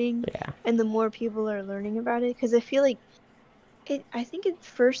getting, Yeah. and the more people are learning about it. Because I feel like I think it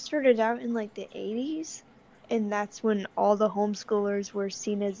first started out in like the 80s, and that's when all the homeschoolers were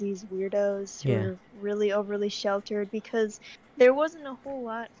seen as these weirdos who Yeah. were really overly sheltered because there wasn't a whole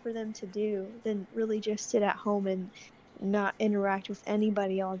lot for them to do than really just sit at home and not interact with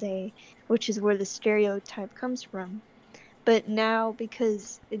anybody all day, which is where the stereotype comes from. But now,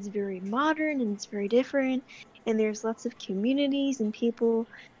 because it's very modern and it's very different, and there's lots of communities and people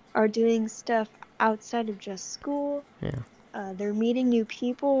are doing stuff outside of just school, Yeah. they're meeting new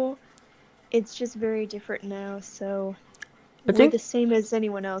people. It's just very different now. So I we're think- the same as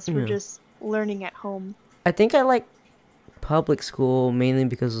anyone else. We're Yeah. just learning at home. I think I like public school mainly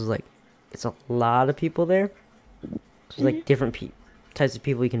because it's like it's a lot of people there. There's like different types of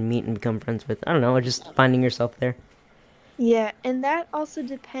people you can meet and become friends with. I don't know, just finding yourself there. Yeah, and that also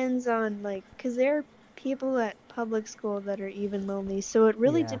depends on like, because there are people at public school that are even lonely. So it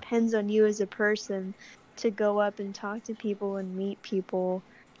really Yeah. depends on you as a person to go up and talk to people and meet people.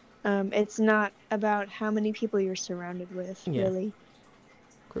 It's not about how many people you're surrounded with, Yeah. really.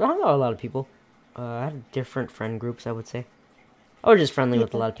 'Cause I hung out with a lot of people. I had different friend groups, I would say. I was just friendly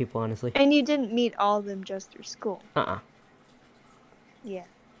with a Yeah. lot of people, honestly. And you didn't meet all of them just through school. Uh-uh. Yeah.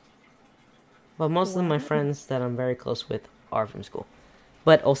 Well, most of my Wow. friends that I'm very close with are from school.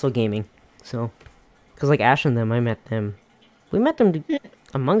 But also gaming. So, because like Ash and them, I met them. We met them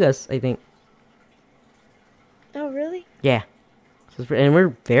Among Us, I think. Oh, really? Yeah. So and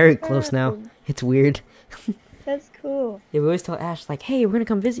we're very close now. Fun. It's weird. That's cool. Yeah, we always tell Ash, like, hey, we're gonna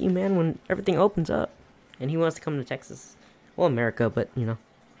come visit you, man, when everything opens up. And he wants to come to Texas. Well, America, but,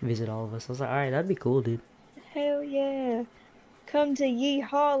 visit all of us. I was like, alright, that'd be cool, dude. Hell yeah. Come to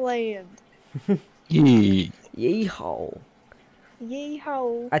Yeehaw Land. Yeah. Yeehaw.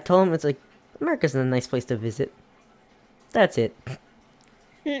 Yeehaw. I told him it's like America's a nice place to visit. That's it.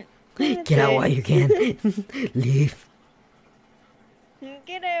 Get out while you can. Leave.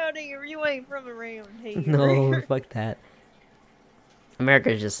 Get out of here. You ain't from around here. No, fuck that.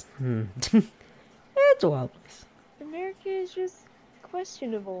 America's just it's a wild place. America is just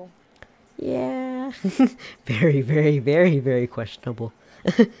questionable. Yeah. Very, very, very, very questionable.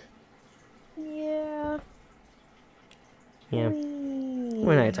 Yeah. Yeah.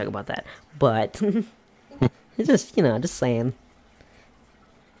 We're not gonna talk about that. But it's just, just saying.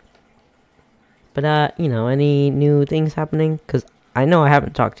 But any new things happening? Because I know I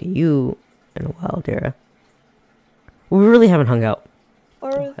haven't talked to you in a while, Dara. We really haven't hung out.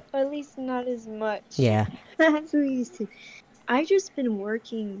 Or at least not as much. Yeah. As we used to. I've just been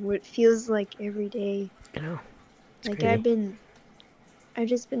working what feels like every day. I know. Like crazy. I've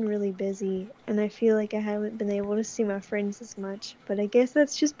just been really busy, and I feel like I haven't been able to see my friends as much. But I guess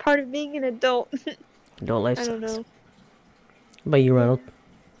that's just part of being an adult. Adult life I sucks. don't know. What about you, Ronald?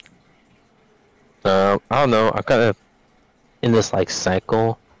 I don't know. I'm kind of in this like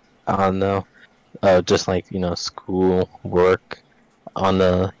cycle. I don't know. Just like school, work, on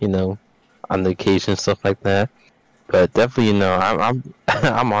the on the occasion, stuff like that. But definitely, I'm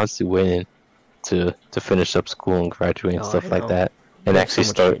I'm honestly waiting to finish up school and graduate and Oh, stuff I like know. that, and There's actually so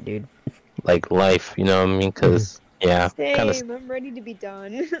much start shit, dude. like life. You know what I mean? Because yeah, kind of Same. I'm ready to be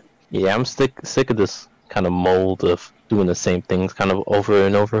done. yeah, I'm sick of this kind of mold of doing the same things kind of over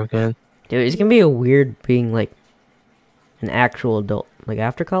and over again. Dude, it's gonna be a weird being like an actual adult. Like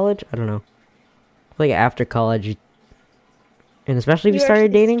after college? I don't know. Like after college, and especially if you started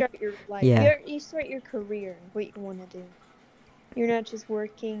actually dating. Start your life. Yeah. You start your career, what you want to do. You're not just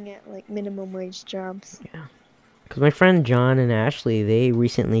working at like minimum wage jobs. Because my friend John and Ashley, they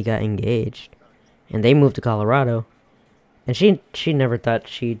recently got engaged, and they moved to Colorado, and she never thought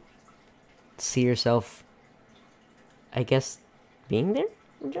she'd see herself, I guess, being there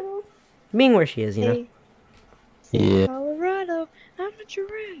in general, being where she is. Hey, Yeah. Colorado, I'm a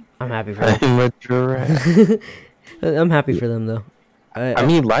giraffe. I'm happy for them. I'm a giraffe. I'm happy for them though. I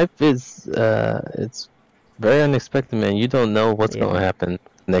mean, life is it's very unexpected, man. You don't know what's Yeah. gonna happen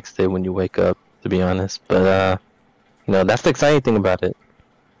the next day when you wake up, to be honest. But that's the exciting thing about it.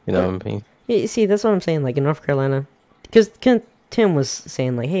 You know what I mean? Yeah, see, that's what I'm saying. Like in North Carolina, because Tim was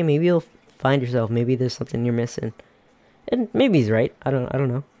saying like, hey, maybe you'll find yourself. Maybe there's something you're missing, and maybe he's right. I don't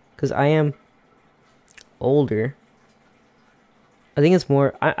know. Because I am older. I think it's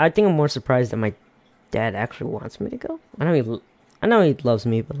more. I think I'm more surprised that my dad actually wants me to go. I know he loves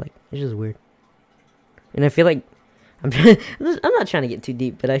me, but like it's just weird. And I feel like I'm not trying to get too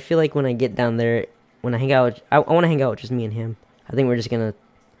deep, but I feel like when I get down there, when I hang out, I want to hang out with just me and him. I think we're just gonna,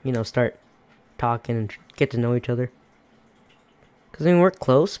 start talking and get to know each other. Cause I mean we're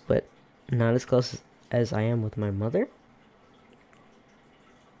close, but not as close as I am with my mother.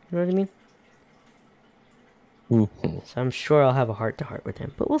 You know what I mean? Mhm. So I'm sure I'll have a heart-to-heart with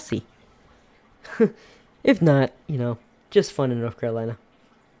him, but we'll see. If not, just fun in North Carolina.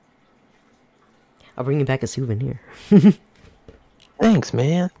 I'll bring you back a souvenir. Thanks,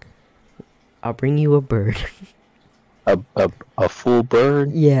 man. I'll bring you a bird. A full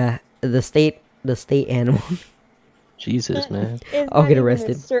bird. Yeah, the state animal. Jesus, man. It's I'll not get even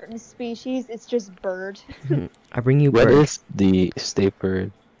arrested. A certain species. It's just bird. I bring you What bird. is the state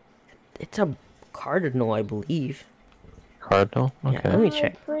bird? It's a cardinal, I believe. Cardinal. Yeah, Okay. let me Oh,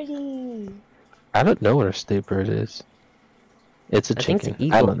 check. pretty. I don't know what a state bird is. It's a I think chicken. it's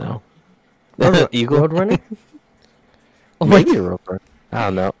an I eagle. don't know. Eagle Roadrunner. Oh my Maybe a roadrunner. I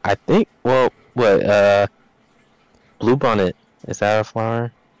don't know. I think. Well, what? Bluebonnet. Is that a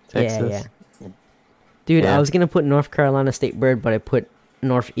flower? Texas. Yeah. Dude, Yeah. I was gonna put North Carolina state bird, but I put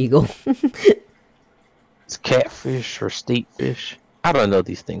North Eagle. It's catfish or state fish. I don't know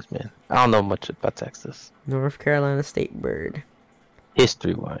these things, man. I don't know much about Texas, North Carolina state bird.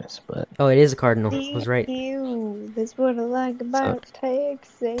 history-wise, but Oh, it is a cardinal. I was right. Ew, that's what I like about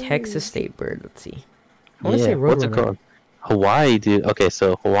Texas. Texas state bird. Let's see. I want to yeah. say What's it Roadrunner. called? Hawaii, dude. Okay,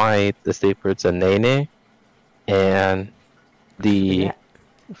 so Hawaii, the state bird's a nene, and the Yeah.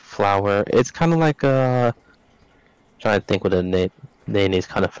 flower. It's kind of like trying to think what a nene is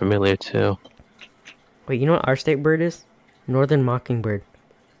kind of familiar to. Wait, you know what our state bird is? Northern mockingbird.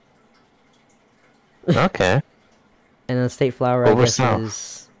 Okay. And the state flower, I Over guess, south.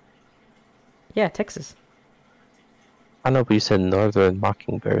 is... Yeah, Texas. I know, but you said northern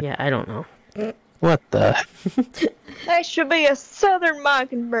mockingbird. Yeah, I don't know. What the? That should be a southern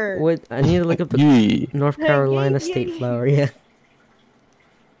mockingbird. What? I need to look up the Yee. North Carolina state flower, yeah.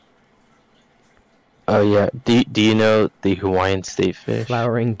 Oh yeah. Do you know the Hawaiian state fish?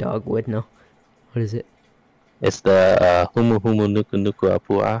 Flowering dogwood. No. What is it? It's the Humu Humu Nuku Nuku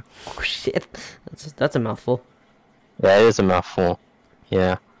Apua. Oh shit. That's a mouthful. That is a mouthful.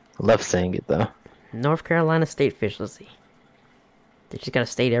 Yeah. I love saying it though. North Carolina state fish. Let's see. They just gotta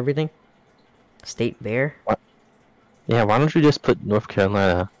state everything. State bear. Yeah, why don't you just put North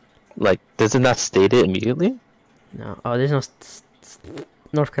Carolina? Like, does it not state it immediately? No. Oh, there's no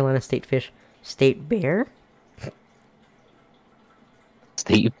North Carolina state fish. State bear.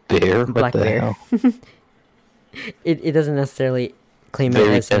 State bear? What Black the bear. hell? It doesn't necessarily claim it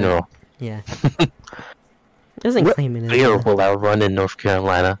Very as general. yeah. It doesn't What claim it as bear will outrun in North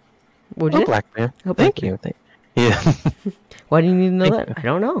Carolina? Would Oh, you? black bear. Oh, black Thank bear. you. Yeah. Why do you need to know Thank that? I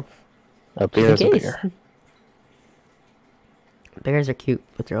don't know. A Just in bear is a case. bear. Bears are cute,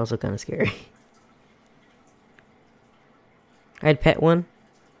 but they're also kind of scary. I'd pet one,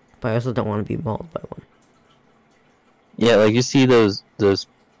 but I also don't want to be mauled by one. Yeah, like you see those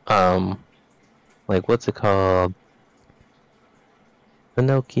like what's it called?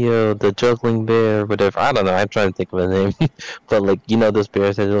 Pinocchio, the juggling bear, whatever. I don't know. I'm trying to think of a name, but like you know those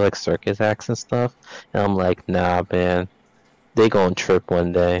bears that do like circus acts and stuff. And I'm like, nah, man, they gonna trip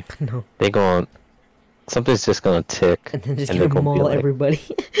one day. No. They going something's just gonna tick, And then just and they're gonna gonna be maul like, everybody.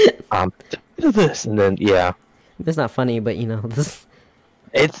 look at this, and then yeah, It's not funny, but you know, this.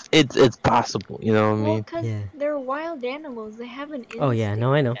 it's possible. You know what I Well, mean? because Yeah. they're wild animals. They have an Oh yeah, instinct.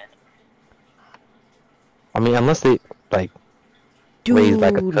 no, I know. I mean, unless they like Dude, raise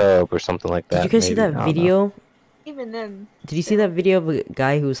like a cub or something like that. did you guys see maybe. that I don't know. video? Even then. Did you see that video of a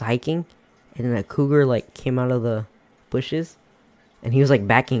guy who was hiking, and then a cougar like came out of the bushes, and he was like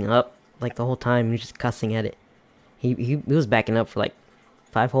backing up like the whole time. He was just cussing at it. He was backing up for like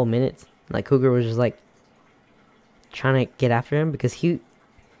 5 whole minutes. Like cougar was just like trying to get after him because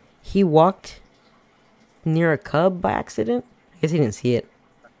he walked near a cub by accident. I guess he didn't see it,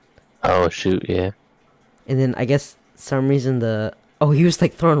 Oh shoot, yeah. and then I guess some reason he was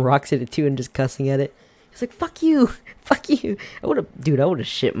like throwing rocks at it too and just cussing at it. He's like, "Fuck you, fuck you." I would have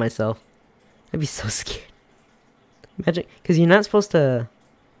shit myself. I'd be so scared. Imagine, because you're not supposed to.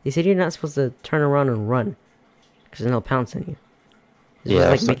 They said you're not supposed to turn around and run, because then they'll pounce on you. You're Yeah, supposed to,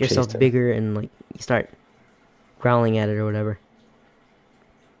 like start make yourself chasing. bigger and like you start growling at it or whatever.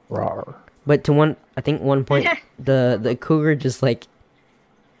 Rawr. But I think one point the cougar just like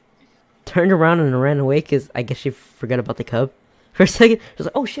turned around and ran away because I guess she forgot about the cub for a second. She was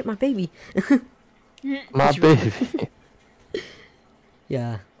like, "Oh shit, my baby." My baby.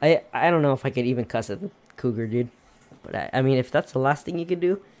 Yeah, I don't know if I could even cuss at the cougar, dude. But I mean, if that's the last thing you could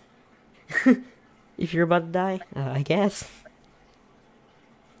do, if you're about to die, I guess.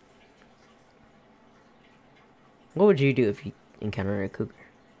 What would you do if you encountered a cougar?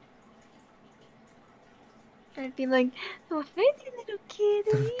 I'd be like, oh, hi, little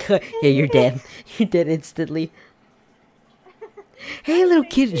kitty. Yeah, you're dead. You're dead instantly. Hey, little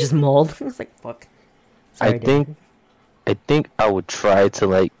kid, just mauled. I was like, fuck. Sorry, Dad. I think I would try to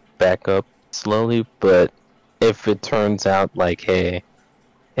like back up slowly, but if it turns out like, hey,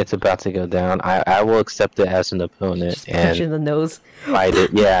 it's about to go down, I will accept it as an opponent Just punch in and the nose. fight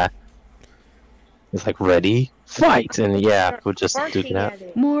it. Yeah, it's like ready, fight, and yeah, Start we'll just do barking that. at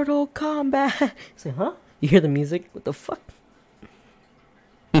it. Mortal Kombat. Say, huh? You hear the music? What the fuck?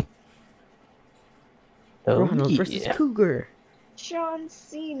 Oh, Ronald versus yeah. Cougar. John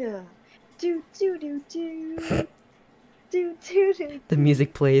Cena. Do do do do. Do do do. The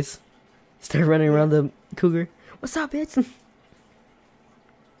music plays. Start running around the cougar. What's up, bitch?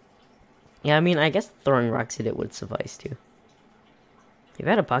 Yeah, I mean, I guess throwing rocks at it would suffice too. If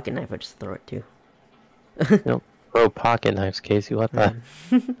I had a pocket knife, I'd just throw it too. Bro, pocket knives, Casey. What the?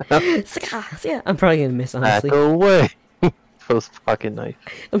 Yeah, I'm probably gonna miss, Back honestly. away. Those pocket knife.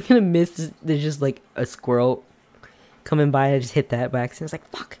 I'm gonna miss. There's just like a squirrel coming by. I just hit that by accident. It's like,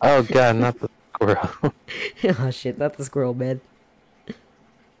 fuck. Oh god, not the squirrel. Oh shit, not the squirrel, man.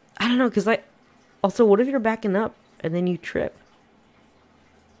 I don't know, cause like, also, what if you're backing up and then you trip?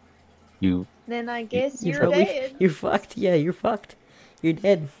 You Then I guess You're you're probably- dead. You're fucked. Yeah, you're fucked. You're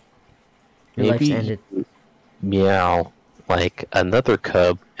dead. Your life's maybe ended. meow like another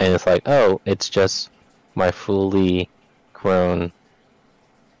cub, and it's like, oh, it's just my fully grown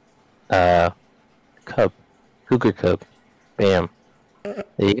cub, cougar cub. Bam.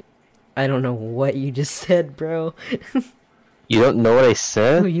 You I don't know what you just said, bro. you don't know what I Oh,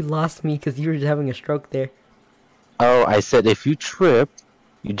 said? you lost me because you were having a stroke there. Oh, I said if you trip,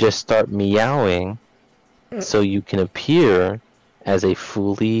 you just start meowing, so you can appear as a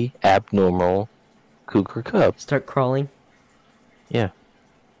fully abnormal cougar cub. Start crawling. Yeah.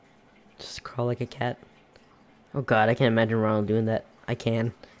 Just crawl like a cat. Oh god, I can't imagine Ronald doing that. I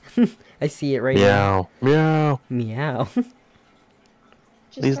can. I see it right now. Meow. Meow. Just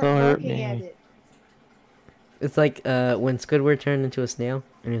Please start don't hurt barking at me. it. It's like when Squidward turned into a snail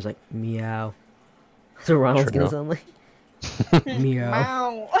and he was like, meow. That's what Ronald's gonna True. sound like.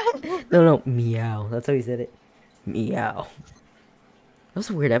 Meow. Meow. No, meow. That's how he said it. Meow. That was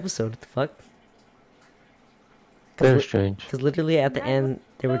a weird episode. What the fuck? Very strange. Because literally at the That end,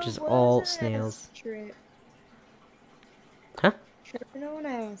 they were was just an all acid snails. Trip. Huh? Tripping on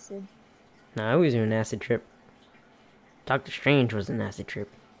acid. No, I was doing an acid trip. Doctor Strange was an acid trip.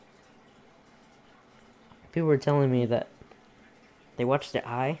 People were telling me that they watched The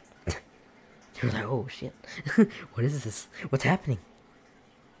Eye. They were like, oh shit. What is this? What's happening?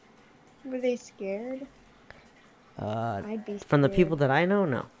 Were they scared? I'd be From the scared. people that I know,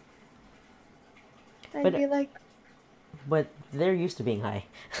 no. I'd but- be like, But they're used to being high.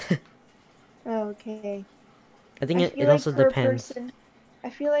 oh, okay. I think I it feel like also for a depends. person- I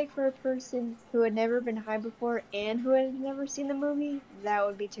feel like for a person who had never been high before and who had never seen the movie, that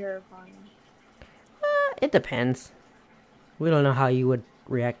would be terrifying. It depends. We don't know how you would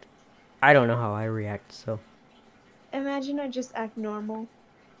react. I don't know how I react, so. Imagine I just act normal.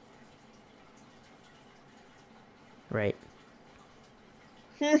 Right.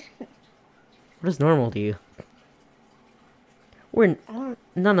 What is normal to you? I don't.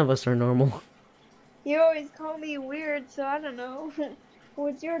 None of us are normal. You always call me weird, so I don't know.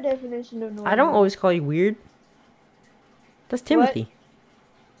 What's your definition of normal? I don't always call you weird. That's Timothy.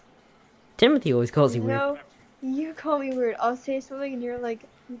 Timothy always calls you weird. No, you call me weird. I'll say something and you're like,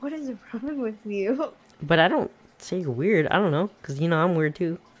 "What is wrong with you?" But I don't say you're weird. I don't know, because you know I'm weird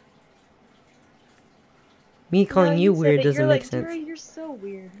too. Me calling No, you said weird it. doesn't You're make like, sense. "Dura, you're so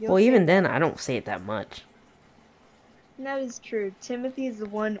weird." You'll Well, say even that. then, I don't say it that much. That is true. Timothy is the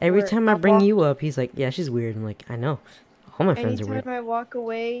one. Every where time I I'll bring walk- you up, he's like, yeah, she's weird. I'm like, I know. All my friends are Anytime weird. I walk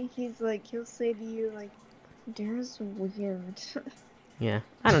away, he'll say to you like, "Dara's weird." Yeah,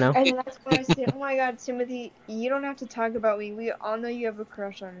 I don't know. And that's when I say, "Oh my God, Timothy, you don't have to talk about me. We all know you have a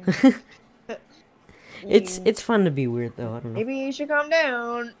crush on me." It's fun to be weird though. I don't know. Maybe you should calm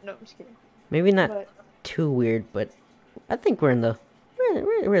down. No, I'm just kidding. Maybe not But too weird, but I think we're in the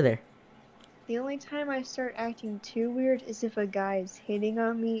we're there. the only time I start acting too weird is if a guy is hitting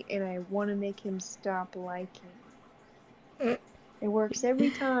on me and I want to make him stop liking. It works every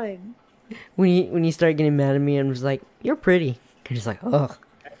time. When you start getting mad at me, I'm just like, you're pretty. And he's like, ugh.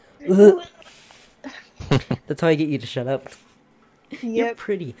 Ugh. That's how I get you to shut up. You're Yep,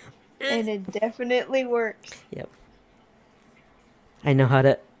 pretty. and it definitely works. I know how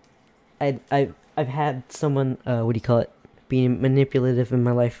to. I've had someone what do you call it, being manipulative in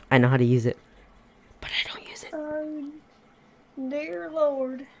my life. I know how to use it, but I don't use it. Dear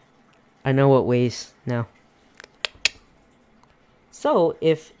Lord. I know what ways now. So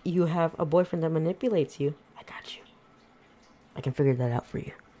if you have a boyfriend that manipulates you, I got you. I can figure that out for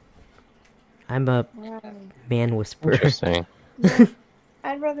you. I'm a Wow. man whisperer. Interesting.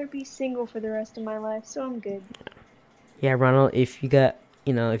 I'd rather be single for the rest of my life, so I'm good. Yeah, Ronald, if you got,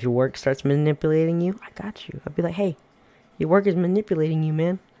 if your work starts manipulating you, I got you. I'll be like, hey, your work is manipulating you,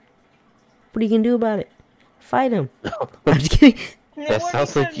 man. What are you gonna do about it? Fight him. I'm just kidding. And That then what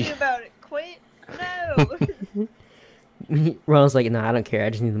sounds are you like gonna do you- about it? Quit? No. Ronald's like, nah, I don't care. I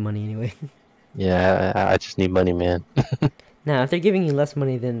just need the money anyway. Yeah, I just need money, man. Now, if they're giving you less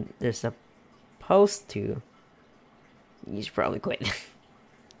money than they're supposed to, you should probably quit.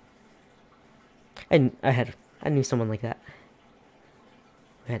 And I knew someone like that.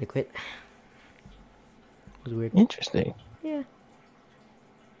 I had to quit. It was weird. Interesting. Yeah.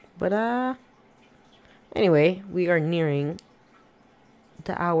 But anyway, we are nearing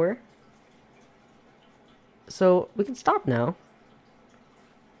the hour. So we can stop now.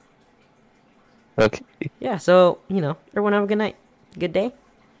 Okay. Yeah, so, everyone have a good night. Good day?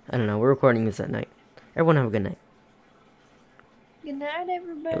 I don't know, we're recording this at night. Everyone have a good night. Good night,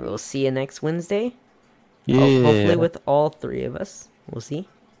 everybody. And we'll see you next Wednesday. Yeah. Hopefully with all three of us. We'll see.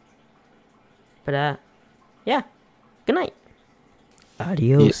 But yeah. Good night.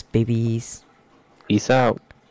 Adios, babies. Peace out.